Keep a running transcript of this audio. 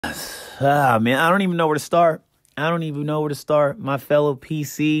Man, I don't even know where to start. I don't even know where to start. My fellow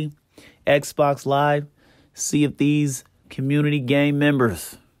PC, Xbox Live, Sea of Thieves community game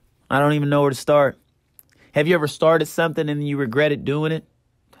members. I don't even know where to start. Have you ever started something and you regretted doing it?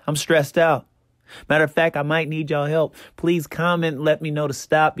 I'm stressed out. Matter of fact, I might need y'all help. Please comment and let me know to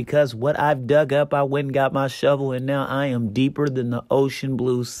stop, because what I've dug up, I went and got my shovel, and now I am deeper than the ocean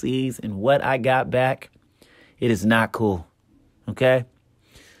blue seas. And what I got back, it is not cool. Okay?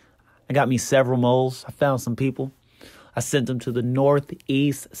 I got me several moles. I found some people. I sent them to the north,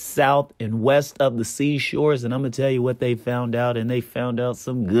 east, south, and west of the seashores, and I'm going to tell you what they found out, and they found out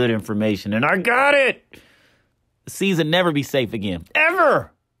some good information, and I got it! The seas will never be safe again.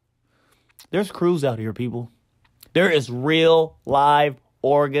 Ever! There's crews out here, people. There is real, live,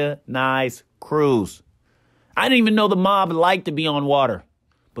 organized crews. I didn't even know the mob liked to be on water,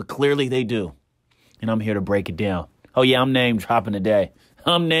 but clearly they do, and I'm here to break it down. Oh, yeah, I'm name dropping today.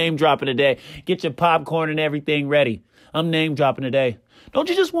 I'm name dropping today. Get your popcorn and everything ready. I'm name dropping today. Don't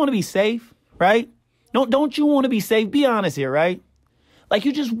you just want to be safe, right? Don't you want to be safe? Be honest here, right? Like,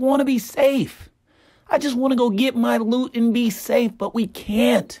 you just want to be safe. I just want to go get my loot and be safe, but we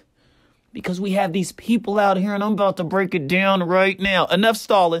can't, because we have these people out here, and I'm about to break it down right now. Enough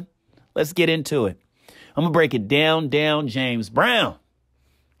stalling. Let's get into it. I'm going to break it down, James Brown.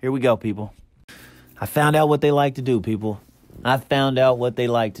 Here we go, people. I found out what they like to do, people. I found out what they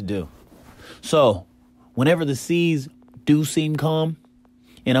like to do. So, whenever the seas do seem calm,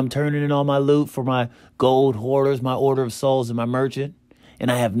 and I'm turning in all my loot for my gold hoarders, my order of souls, and my merchant,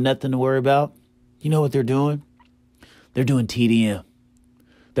 and I have nothing to worry about, you know what they're doing? They're doing TDM.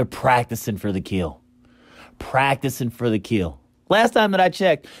 They're practicing for the kill. Practicing for the kill. Last time that I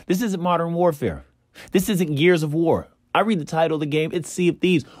checked, this isn't Modern Warfare. This isn't Gears of War. I read the title of the game. It's Sea of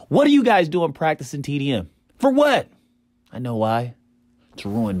Thieves. What are you guys doing practicing TDM? For what? I know why. To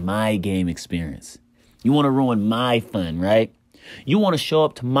ruin my game experience. You want to ruin my fun, right? You want to show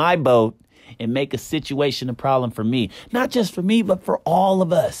up to my boat and make a situation a problem for me. Not just for me, but for all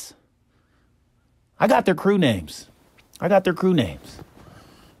of us. I got their crew names.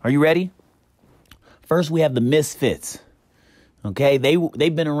 Are you ready? First, we have the Misfits. Okay,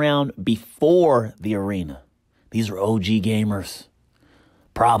 they've been around before the arena. These are OG gamers.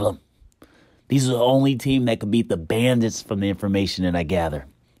 Problem. These are the only team that could beat the Bandits from the information that I gather.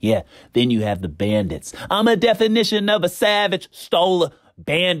 Yeah, then you have the Bandits. I'm a definition of a savage, stole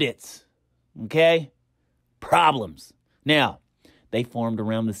bandits. Okay? Problems. Now, they formed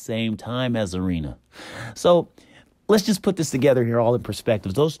around the same time as Arena. So, let's just put this together here all in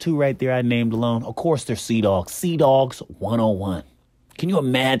perspective. Those two right there I named alone, of course they're Sea Dogs. Sea Dogs 101. Can you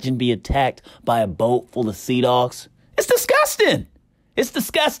imagine being attacked by a boat full of Sea Dogs? It's disgusting. It's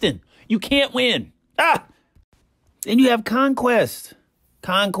disgusting. You can't win. Then you have Conquest.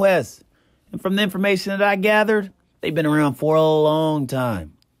 And from the information that I gathered, they've been around for a long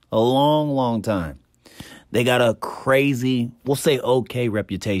time. A long time. They got a crazy, we'll say okay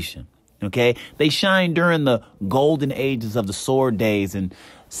reputation. Okay? They shined during the golden ages of the sword days. And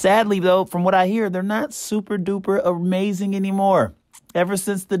sadly, though, from what I hear, they're not super duper amazing anymore. Ever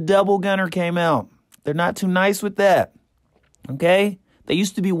since the double gunner came out. They're not too nice with that. Okay? They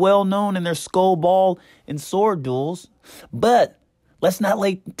used to be well known in their skull ball and sword duels. But let's not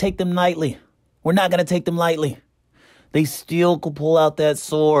take them lightly. We're not going to take them lightly. They still could pull out that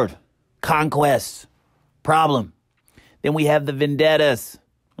sword. Conquest. Problem. Then we have the Vendettas.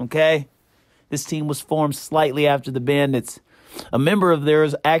 Okay? This team was formed slightly after the Bandits. A member of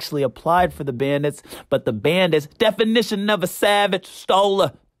theirs actually applied for the Bandits, but the Bandits, definition of a savage,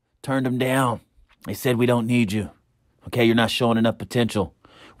 stole, turned them down. They said, we don't need you. Okay, you're not showing enough potential.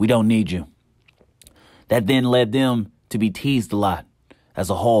 We don't need you. That then led them to be teased a lot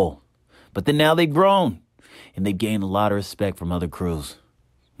as a whole. But then now they've grown, and they've gained a lot of respect from other crews.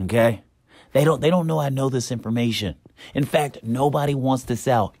 Okay? They don't know I know this information. In fact, nobody wants this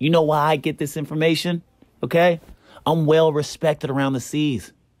out. You know why I get this information? Okay? I'm well respected around the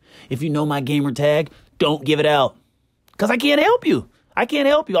seas. If you know my gamer tag, don't give it out. Because I can't help you. I'm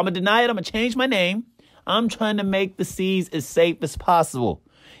going to deny it. I'm going to change my name. I'm trying to make the seas as safe as possible.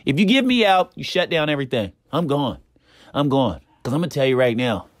 If you give me out, you shut down everything. I'm gone. Because I'm going to tell you right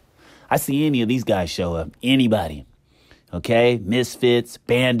now. I see any of these guys show up. Anybody. Okay? Misfits,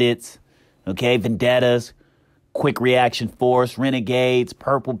 Bandits. Okay? Vendettas. Quick Reaction Force. Renegades.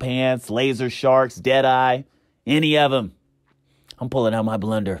 Purple Pants. Laser Sharks. Deadeye. Any of them. I'm pulling out my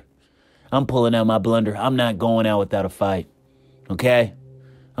blunder. I'm not going out without a fight. Okay?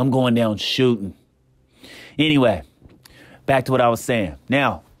 I'm going down shooting. Anyway, back to what I was saying.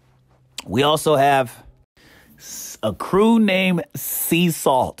 Now, we also have a crew named Sea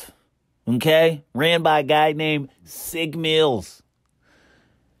Salt. Okay? Ran by a guy named Sig Mills.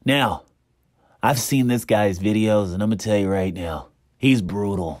 Now, I've seen this guy's videos, and I'm going to tell you right now, he's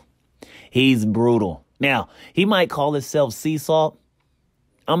brutal. He's brutal. Now, he might call himself sea salt.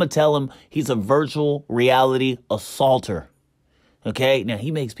 I'm going to tell him he's a virtual reality assaulter. Okay? Now,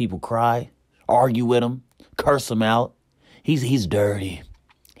 he makes people cry, argue with him, curse him out. He's dirty.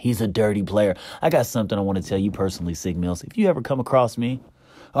 He's a dirty player. I got something I want to tell you personally, Sig Mills. If you ever come across me,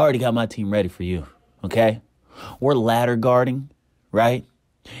 I already got my team ready for you. Okay? We're ladder guarding, right?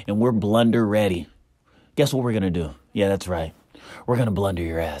 And we're blunder ready. Guess what we're going to do? Yeah, that's right. We're going to blunder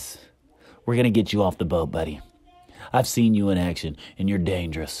your ass. We're going to get you off the boat, buddy. I've seen you in action, and you're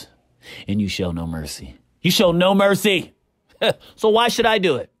dangerous. And you show no mercy. You show no mercy. So why should I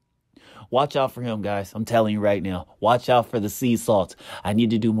do it? Watch out for him, guys. I'm telling you right now. Watch out for the sea salts. I need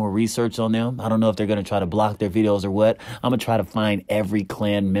to do more research on them. I don't know if they're going to try to block their videos or what. I'm going to try to find every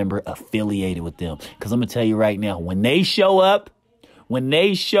clan member affiliated with them. Because I'm going to tell you right now, when they show up,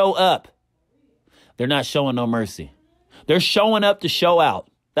 they're not showing no mercy. They're showing up to show out.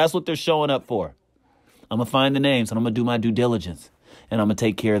 That's what they're showing up for. I'm going to find the names, and I'm going to do my due diligence. And I'm going to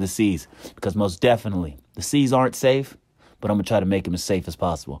take care of the seas. Because most definitely, the seas aren't safe. But I'm going to try to make them as safe as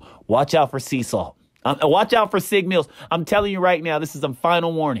possible. Watch out for sea salt. Watch out for Sig Mills. I'm telling you right now, this is a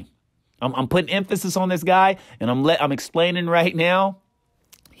final warning. I'm putting emphasis on this guy, and I'm explaining right now.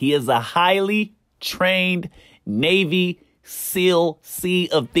 He is a highly trained Navy SEAL, Sea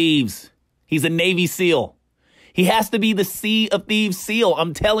of Thieves. He's a Navy SEAL. He has to be the Sea of Thieves SEAL.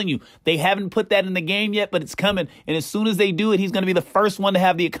 I'm telling you, they haven't put that in the game yet, but it's coming. And as soon as they do it, he's going to be the first one to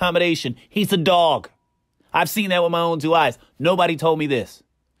have the accommodation. He's a dog. I've seen that with my own two eyes. Nobody told me this.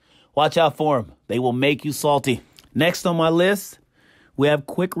 Watch out for them. They will make you salty. Next on my list, we have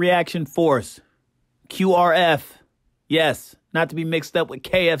Quick Reaction Force, QRF. Yes, not to be mixed up with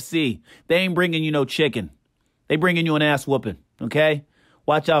KFC. They ain't bringing you no chicken. They bringing you an ass whooping, okay?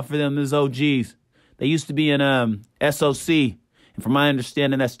 Watch out for them, those OGs. They used to be in SOC. And from my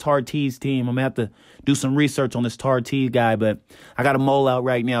understanding, that's Tartee's team. I'm going to have to do some research on this Tartee guy, but I got a mole out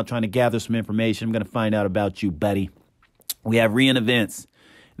right now trying to gather some information. I'm going to find out about you, buddy. We have Rian Events.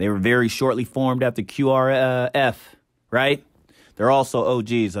 They were very shortly formed after QRF, right? They're also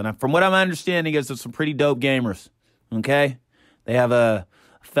OGs. And from what I'm understanding, is there's some pretty dope gamers, okay? They have a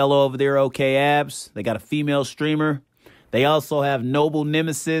fellow over there, OK Abs. They got a female streamer. They also have Noble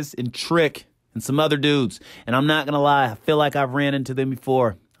Nemesis and Trick and some other dudes. And I'm not going to lie. I feel like I've ran into them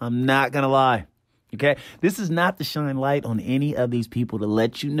before. I'm not going to lie. Okay? This is not to shine light on any of these people to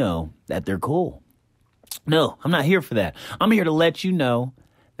let you know that they're cool. No, I'm not here for that. I'm here to let you know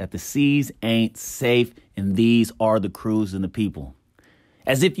that the seas ain't safe and these are the crews and the people.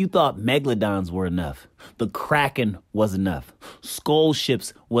 As if you thought Megladons were enough. The Kracken was enough. Skull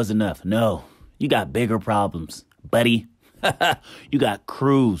ships was enough. No, you got bigger problems, buddy. You got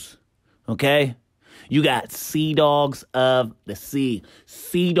crews. Okay? You got Sea Dogs of the Sea.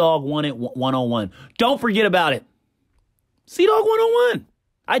 Sea Dog 101. Don't forget about it. Sea Dog 101.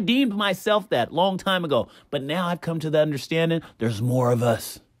 I deemed myself that long time ago. But now I've come to the understanding there's more of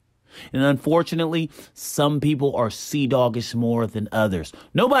us. And unfortunately, some people are sea doggish more than others.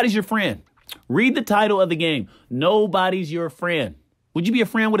 Nobody's your friend. Read the title of the game. Nobody's your friend. Would you be a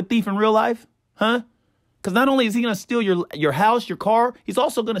friend with a thief in real life? Huh? Because not only is he going to steal your house, your car, he's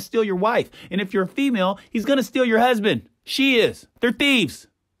also going to steal your wife. And if you're a female, he's going to steal your husband. She is. They're thieves.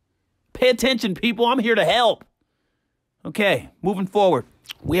 Pay attention, people. I'm here to help. Okay, moving forward.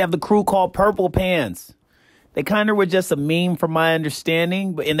 We have the crew called Purple Pants. They kind of were just a meme from my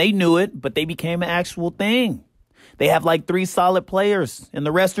understanding, and they knew it, but they became an actual thing. They have like 3 solid players, and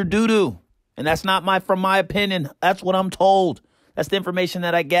the rest are doo-doo. And that's not from my opinion. That's what I'm told. That's the information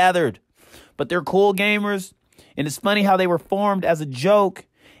that I gathered. But they're cool gamers, and it's funny how they were formed as a joke,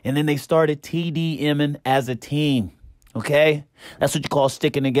 and then they started TDMing as a team, okay? That's what you call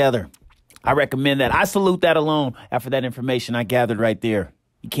sticking together. I recommend that. I salute that alone after that information I gathered right there.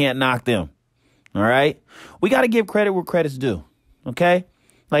 You can't knock them, all right? We got to give credit where credit's due, okay?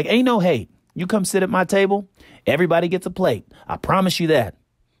 Like, ain't no hate. You come sit at my table, everybody gets a plate. I promise you that,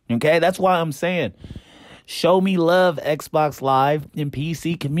 okay? That's why I'm saying show me love, Xbox Live and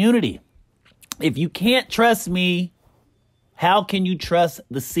PC community. If you can't trust me, how can you trust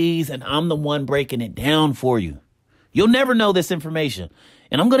the seas? And I'm the one breaking it down for you. You'll never know this information.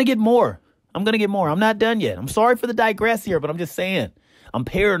 And I'm going to get more. I'm not done yet. I'm sorry for the digress here, but I'm just saying. I'm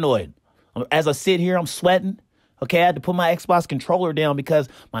paranoid. As I sit here, I'm sweating. Okay, I had to put my Xbox controller down because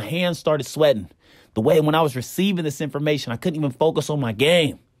my hands started sweating. The way when I was receiving this information, I couldn't even focus on my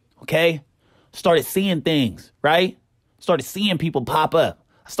game. Okay? Started seeing things, right? Started seeing people pop up.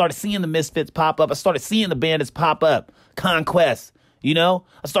 I started seeing the Misfits pop up. I started seeing the Bandits pop up. Conquest, you know?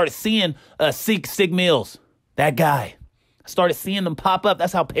 I started seeing Sig Mills, that guy. I started seeing them pop up.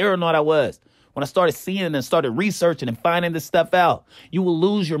 That's how paranoid I was. When I started seeing and started researching and finding this stuff out, you will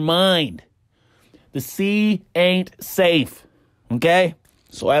lose your mind. The sea ain't safe, okay?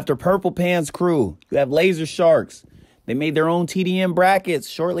 So after Purple Pan's crew, you have Laser Sharks. They made their own TDM brackets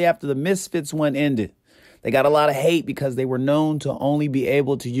shortly after the Misfits one ended. They got a lot of hate because they were known to only be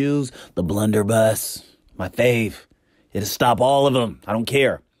able to use the blunderbuss. My fave. It'll stop all of them. I don't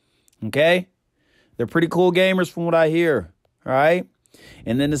care. Okay? They're pretty cool gamers from what I hear. All right?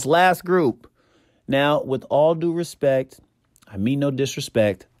 And then this last group. Now, with all due respect, I mean no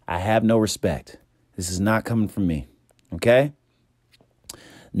disrespect. I have no respect. This is not coming from me. Okay?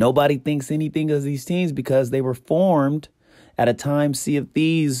 Nobody thinks anything of these teams because they were formed at a time Sea of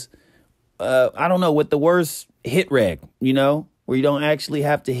Thieves, I don't know, with the worst hit reg, you know, where you don't actually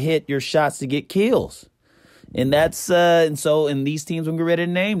have to hit your shots to get kills. And that's, and these teams when we're ready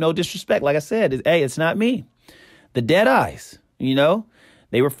to name, no disrespect. Like I said, it's not me. The Deadeyes, you know,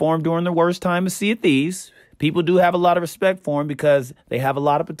 they were formed during the worst time of Sea of Thieves. People do have a lot of respect for them because they have a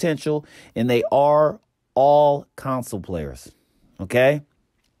lot of potential and they are all console players. Okay.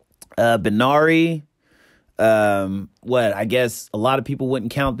 Benari, I guess a lot of people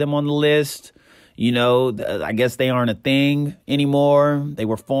wouldn't count them on the list. You know, I guess they aren't a thing anymore. They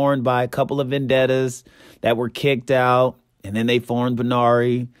were formed by a couple of vendettas that were kicked out, and then they formed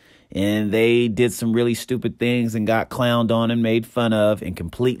Benari, and they did some really stupid things and got clowned on and made fun of and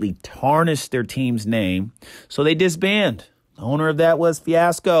completely tarnished their team's name. So they disbanded. The owner of that was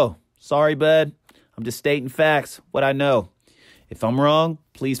Fiasco. Sorry, bud. I'm just stating facts, what I know. If I'm wrong,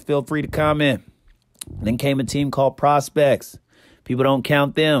 please feel free to comment. Then came a team called Prospects. People don't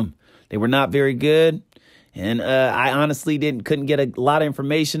count them. They were not very good. And I honestly couldn't get a lot of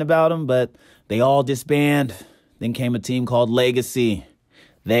information about them, but they all disbanded. Then came a team called Legacy.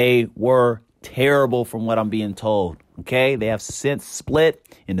 They were terrible from what I'm being told. Okay? They have since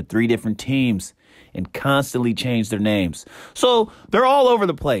split into 3 different teams and constantly changed their names. So they're all over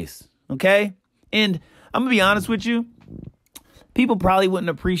the place. Okay? And I'm going to be honest with you. People probably wouldn't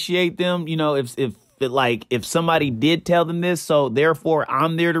appreciate them, you know, if somebody did tell them this, so therefore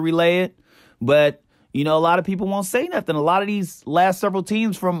I'm there to relay it. But, you know, a lot of people won't say nothing. A lot of these last several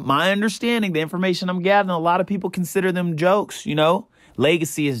teams, from my understanding, the information I'm gathering, a lot of people consider them jokes, you know.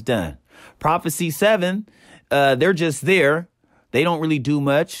 Legacy is done. Prophecy 7, they're just there. They don't really do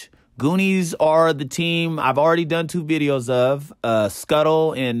much. Goonies are the team I've already done 2 videos of,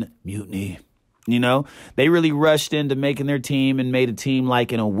 Scuttle and Mutiny. You know, they really rushed into making their team and made a team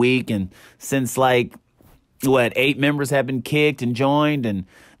like in a week. And since 8 members have been kicked and joined, and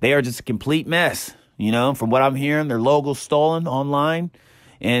they are just a complete mess. You know, from what I'm hearing, their logo's stolen online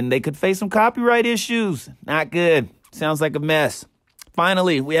and they could face some copyright issues. Not good. Sounds like a mess.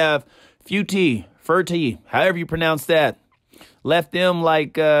 Finally, we have Furty, however you pronounce that. Left them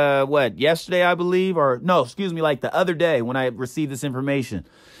yesterday, I believe, like the other day when I received this information.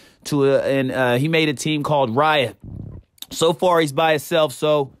 He made a team called Riot. So far, he's by himself,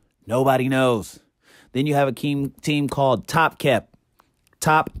 so nobody knows. Then you have a team called Topkek.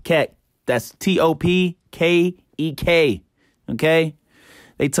 That's Topkek. Okay?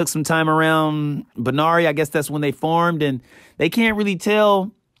 They took some time around Benari. I guess that's when they formed, and they can't really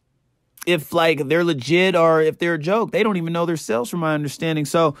tell if they're legit or if they're a joke. They don't even know themselves, from my understanding.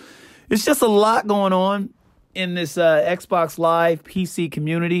 So it's just a lot going on in this Xbox Live PC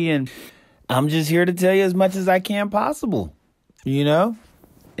community, and I'm just here to tell you as much as I can possible, you know.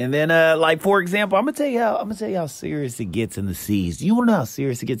 And then for example, I'm gonna tell you how serious it gets in the seas. You want to know how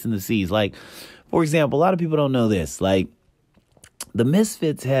serious it gets in the seas? For example, a lot of people don't know this. The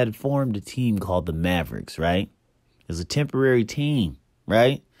Misfits had formed a team called the Mavericks, right? It was a temporary team,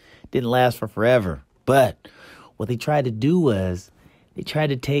 right? Didn't last for forever. But what they tried to do was they tried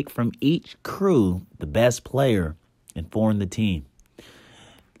to take from each crew the best player and form the team.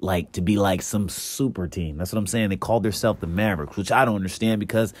 To be like some super team. That's what I'm saying. They called themselves the Mavericks, which I don't understand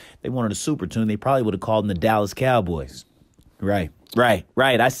because they wanted a super team. They probably would have called them the Dallas Cowboys. Right.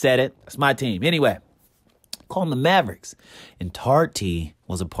 I said it. That's my team. Anyway, call them the Mavericks. And Tarty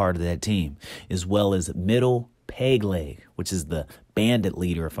was a part of that team, as well as Middle Pegleg, which is the bandit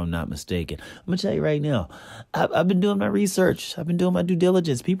leader, if I'm not mistaken. I'm going to tell you right now, I've been doing my research. I've been doing my due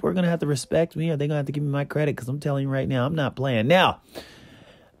diligence. People are going to have to respect me, or they're going to have to give me my credit, because I'm telling you right now, I'm not playing. Now,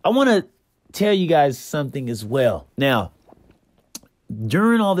 I want to tell you guys something as well. Now,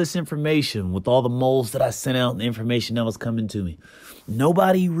 during all this information, with all the moles that I sent out and the information that was coming to me,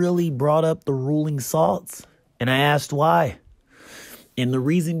 nobody really brought up the ruling salts. And I asked why. And the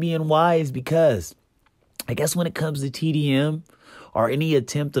reason being why is because I guess when it comes to TDM or any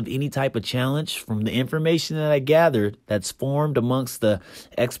attempt of any type of challenge, from the information that I gathered that's formed amongst the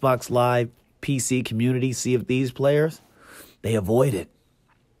Xbox Live PC community, Sea of Thieves players, they avoid it.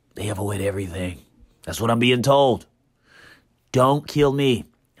 They avoid everything. That's what I'm being told. Don't kill me.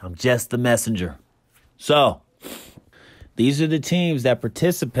 I'm just the messenger. So, these are the teams that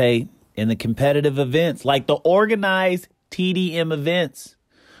participate in the competitive events, like the organized TDM events.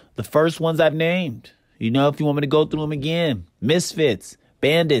 The first ones I've named. You know, if you want me to go through them again: Misfits,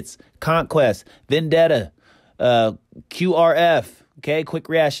 Bandits, Conquest, Vendetta, QRF, okay, Quick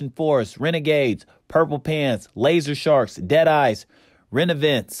Reaction Force, Renegades, Purple Pants, Laser Sharks, Dead Eyes,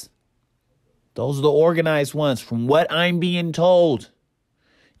 Renevents. Those are the organized ones from what I'm being told.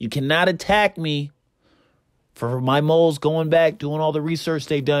 You cannot attack me for my moles going back, doing all the research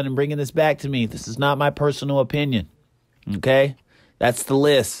they've done and bringing this back to me. This is not my personal opinion, okay? That's the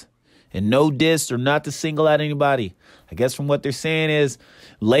list. And no diss or not to single out anybody. I guess from what they're saying is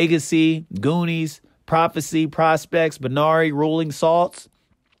Legacy, Goonies, Prophecy, Prospects, Binari, Rolling Salts.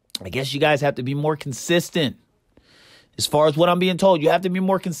 I guess you guys have to be more consistent. As far as what I'm being told, you have to be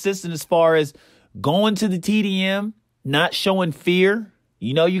more consistent as far as going to the TDM, not showing fear.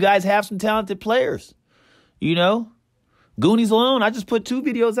 You know, you guys have some talented players. You know, Goonies alone, I just put 2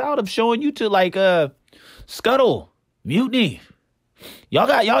 videos out of showing you to like Scuttle, Mutiny. Y'all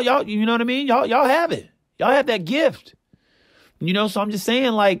got, y'all, you know what I mean? Y'all have it. Y'all have that gift. You know, so I'm just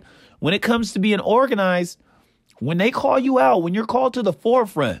saying, like, when it comes to being organized, when they call you out, when you're called to the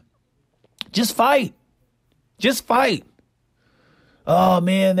forefront, just fight. Just fight. Oh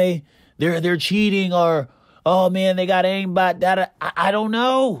man, they're cheating, or oh man, they got aimbot data. I don't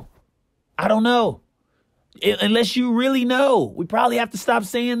know. I don't know. Unless you really know. We probably have to stop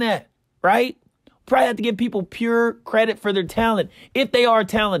saying that, right? Probably have to give people pure credit for their talent if they are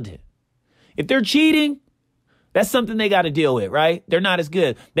talented. If they're cheating, that's something they got to deal with, right? They're not as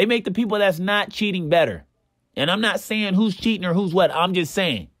good. They make the people that's not cheating better. And I'm not saying who's cheating or who's what. I'm just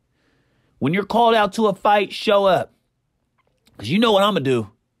saying, when you're called out to a fight, show up. Because you know what I'm going to do.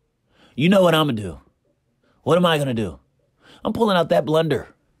 You know what I'm going to do. What am I going to do? I'm pulling out that blunder.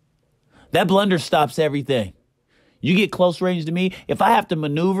 That blunder stops everything. You get close range to me. If I have to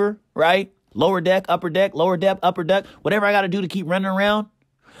maneuver, right? Lower deck, lower deck, upper deck, whatever I got to do to keep running around,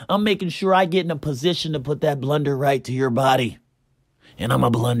 I'm making sure I get in a position to put that blunder right to your body. And I'm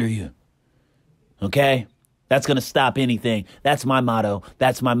going to blunder you. Okay? That's going to stop anything. That's my motto.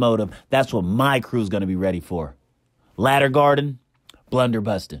 That's my motive. That's what my crew's going to be ready for. Ladder guarding, blunder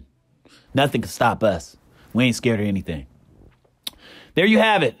busting. Nothing can stop us. We ain't scared of anything. There you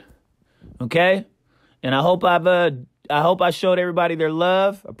have it. Okay? And I hope I showed everybody their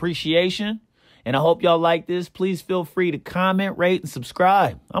love, appreciation, and I hope y'all like this. Please feel free to comment, rate, and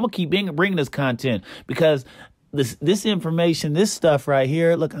subscribe. I'm going to keep bringing this content because this information, this stuff right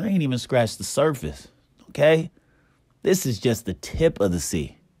here, look, I ain't even scratched the surface, okay? This is just the tip of the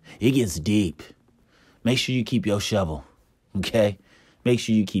sea. It gets deep. Make sure you keep your shovel, okay? Make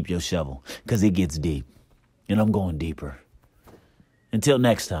sure you keep your shovel because it gets deep, and I'm going deeper. Until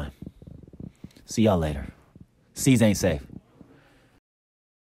next time, see y'all later. Seas ain't safe.